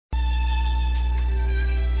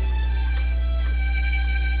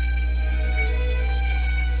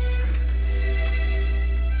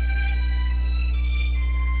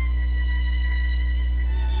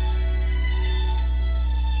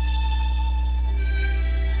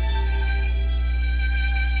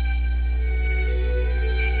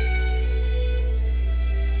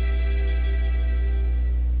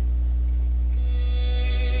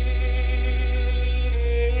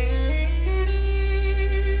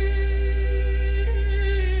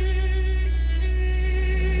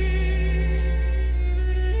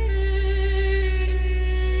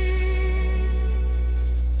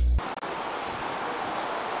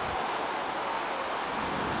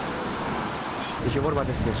Deci e vorba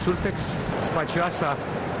despre SURTEX, spacioasa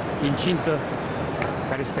incintă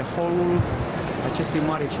care este holul acestui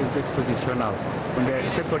mare centru expozițional, unde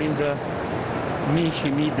se corindă mii și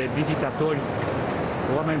mii de vizitatori,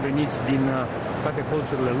 oameni veniți din toate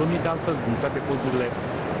colțurile lumii, de altfel din toate colțurile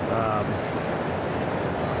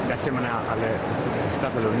de asemenea ale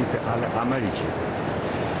Statele Unite ale Americii.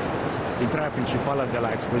 Intrarea principală de la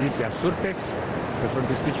expoziția SURTEX, pe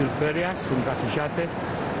frontispiciul căreia sunt afișate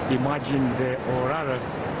imagini de o rară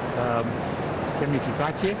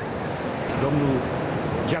semnificație. Domnul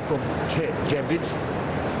Jacob K. Javits,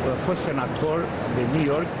 fost senator de New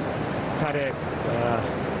York, care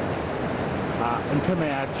a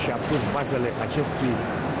întemeiat și a pus bazele acestui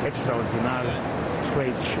extraordinar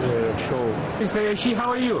trade show. Mr. Yoshi, how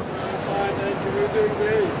are you? Fine, thank you. We're doing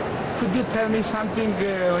great. Could you tell me something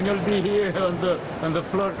when you'll be here on the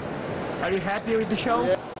floor? Are you happy with the show?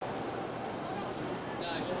 Yeah.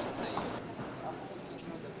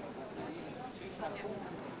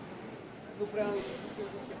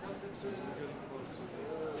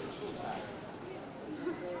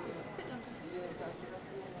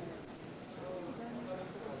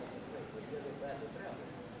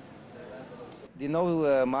 Din nou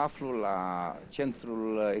mă aflu la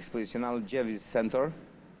Centrul Expozițional Jacob Center.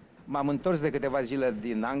 M-am întors de câteva zile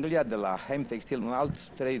din Anglia, de la Hem Textil, un alt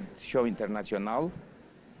trade show internațional.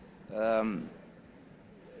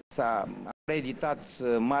 S-a reeditat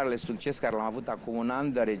marele succes care l-am avut acum un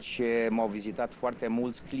an, deoarece m-au vizitat foarte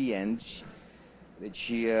mulți clienți,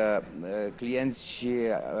 deci clienți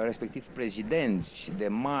respectiv prezidenți de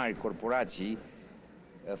mari corporații,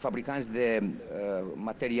 fabricanți de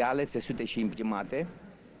materiale țesute și imprimate,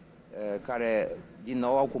 care din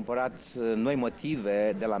nou au cumpărat noi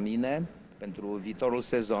motive de la mine pentru viitorul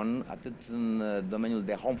sezon, atât în domeniul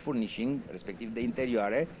de home furnishing, respectiv de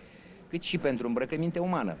interioare, cât și pentru îmbrăcăminte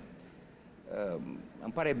umană.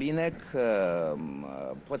 Îmi pare bine că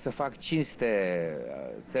pot să fac cinste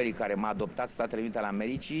țării care m-a adoptat, Statele Unite ale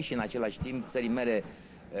Americii, și în același timp țării mele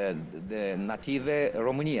de native,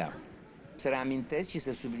 România. Să reamintesc și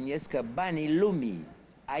să subliniez că banii lumii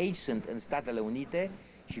aici sunt, în Statele Unite,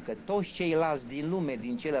 și că toți ceilalți din lume,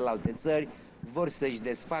 din celelalte țări, vor să-și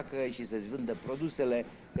desfacă și să-și vândă produsele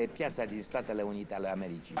pe piața din Statele Unite ale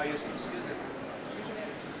Americii.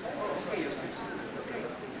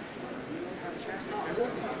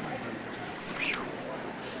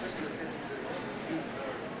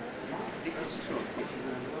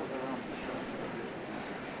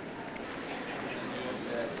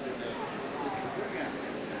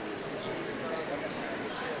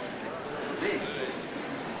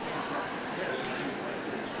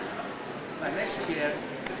 Next year,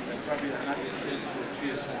 probably another 2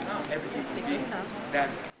 years from now, everything will be that.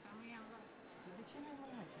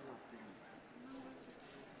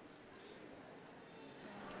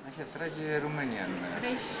 Așa trage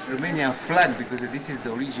Romanian flag, because this is the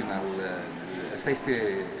original. Asta este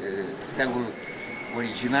steagul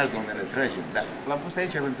original de unde ne tragem. Dar l-am pus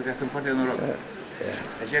aici pentru că sunt foarte noroc.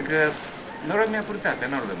 Așa că noroc mi-a purtat,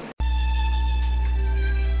 enorm.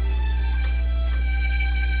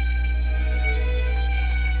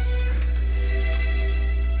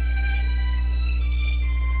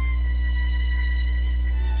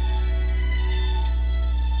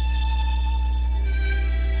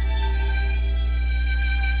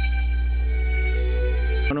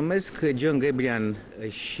 Mă numesc Gabrian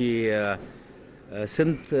și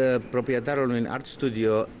sunt proprietarul unui art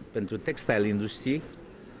studio pentru textile industry,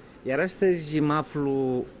 iar astăzi mă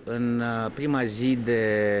aflu în prima zi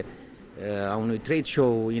a unui trade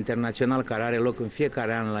show internațional care are loc în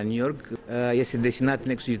fiecare an la New York. Este destinat în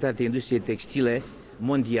exclusivitate industriei textile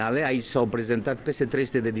mondiale. Aici s-au prezentat peste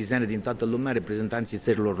 300 de designeri din toată lumea, reprezentanții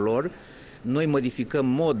țărilor lor. Noi modificăm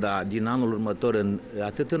moda din anul următor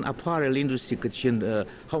atât în apparel industry cât și în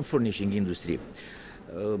home furnishing industry.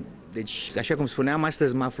 Deci, așa cum spuneam,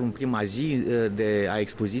 astăzi mă aflu în prima zi a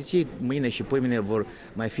expoziției. Mâine și poimâine vor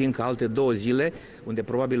mai fi încă alte 2 zile, unde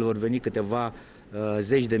probabil vor veni câteva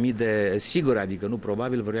zeci de mii de, sigur, adică nu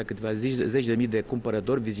probabil, vor veni câteva zeci de mii de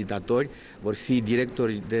cumpărători, vizitatori, vor fi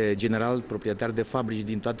directori general, proprietari de fabrici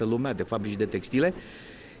din toată lumea, de fabrici de textile.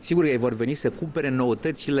 Sigur că ei vor veni să cumpere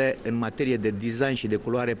noutățile în materie de design și de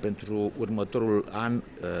culoare pentru următorul an,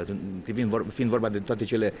 fiind vorba de toate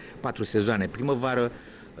cele 4 sezoane, primăvară,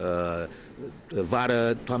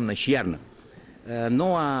 vară, toamnă și iarnă.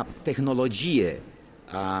 Noua tehnologie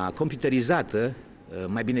computerizată,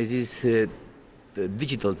 mai bine zis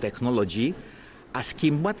digital technology, a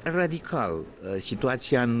schimbat radical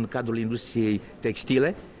situația în cadrul industriei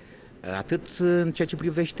textile, atât în ceea ce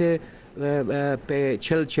privește pe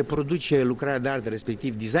cel ce produce lucrarea de artă,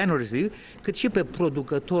 respectiv designul respectiv, cât și pe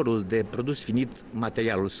producătorul de produs finit,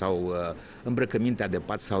 materialul sau îmbrăcămintea de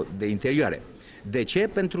pat sau de interioare. De ce?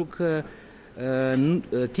 Pentru că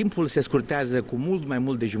timpul se scurtează cu mult mai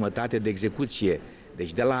mult de jumătate de execuție,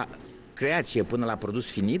 deci de la creație până la produs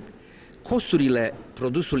finit. Costurile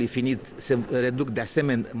produsului finit se reduc de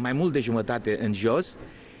asemenea mai mult de jumătate în jos,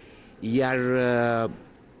 iar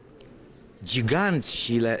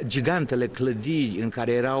gigantele clădiri în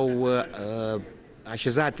care erau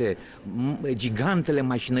așezate gigantele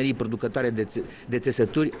mașinării producătoare de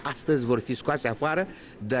țesături, astăzi vor fi scoase afară,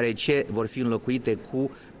 deoarece vor fi înlocuite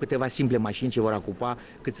cu câteva simple mașini ce vor ocupa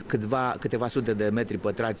câteva sute de metri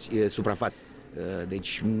pătrați suprafață.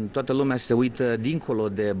 Deci toată lumea se uită dincolo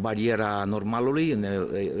de bariera normalului,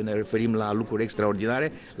 ne referim la lucruri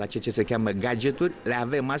extraordinare, la ceea ce se cheamă gadgeturi, le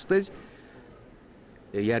avem astăzi,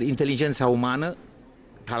 iar inteligența umană,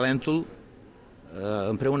 talentul,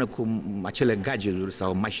 împreună cu acele gadgeturi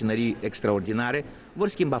sau mașinării extraordinare, vor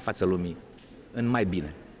schimba fața lumii în mai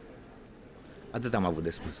bine. Atât am avut de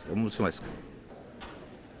spus. Vă mulțumesc!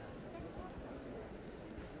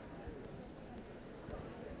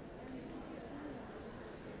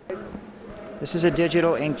 This is a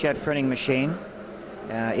digital inkjet printing machine.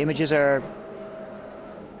 Images are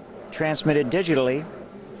transmitted digitally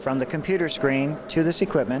from the computer screen to this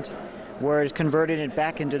equipment, where it's converted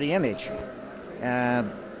back into the image.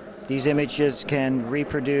 These images can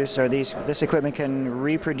reproduce, or this equipment can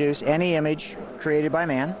reproduce any image created by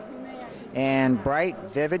man, and bright,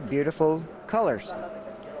 vivid, beautiful colors.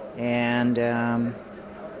 And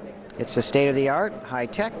it's a state-of-the-art,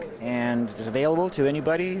 high-tech, and it's available to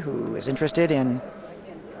anybody who is interested in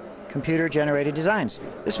computer-generated designs.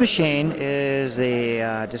 This machine is the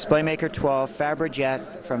DisplayMaker 12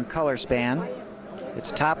 Fabrijet from ColorSpan.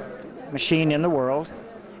 It's top machine in the world,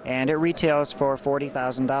 and it retails for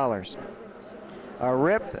 $40,000. A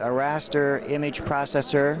RIP, a raster image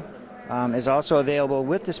processor, is also available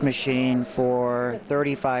with this machine for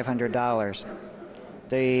 $3,500.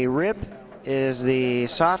 The RIP is the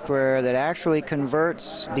software that actually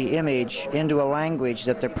converts the image into a language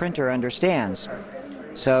that the printer understands.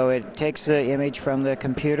 So it takes the image from the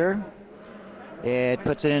computer, it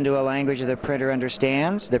puts it into a language that the printer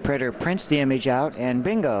understands, the printer prints the image out, and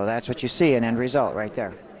bingo, that's what you see, an end result right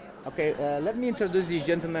there. Okay, let me introduce this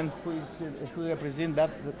gentleman who represents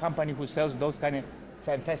the company who sells those kind of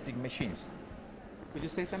fantastic machines. Could you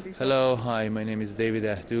say something? Hello, hi, my name is David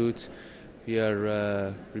Ahdoot. We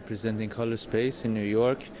are representing Color Space in New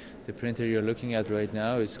York. The printer you're looking at right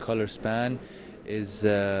now is ColorSpan. Is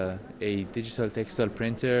a digital textile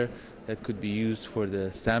printer that could be used for the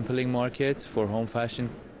sampling market, for home fashion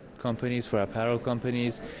companies, for apparel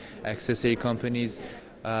companies, accessory companies.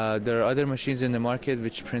 There are other machines in the market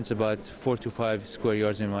which prints about 4 to 5 square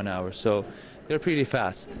yards in 1 hour, so they're pretty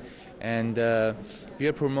fast. And we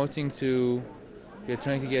are trying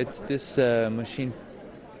to get this machine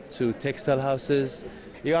to textile houses.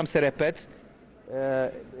 Eu am să repet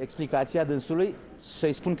explicația dânsului,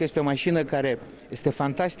 să-i spun că este o mașină care este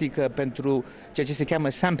fantastică pentru ceea ce se cheamă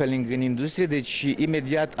sampling în industrie, deci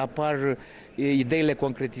imediat apar ideile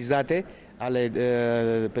concretizate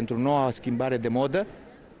pentru noua schimbare de modă.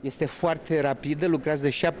 Este foarte rapidă, lucrează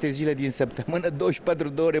 7 zile din săptămână, 24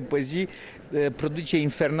 de ore pe zi, produce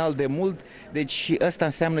infernal de mult. Deci ăsta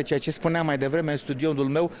înseamnă ceea ce spuneam mai devreme în studioul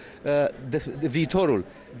meu, de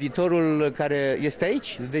viitorul care este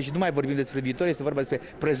aici. Deci nu mai vorbim despre viitor, este vorba despre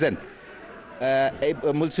prezent.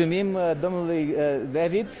 Mulțumim domnului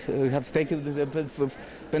David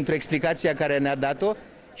pentru explicația care ne-a dat-o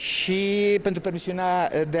și pentru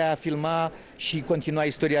permisiunea de a filma și continua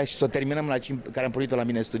istoria și să o terminăm care am pornit-o la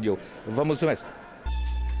mine în studio. Vă mulțumesc!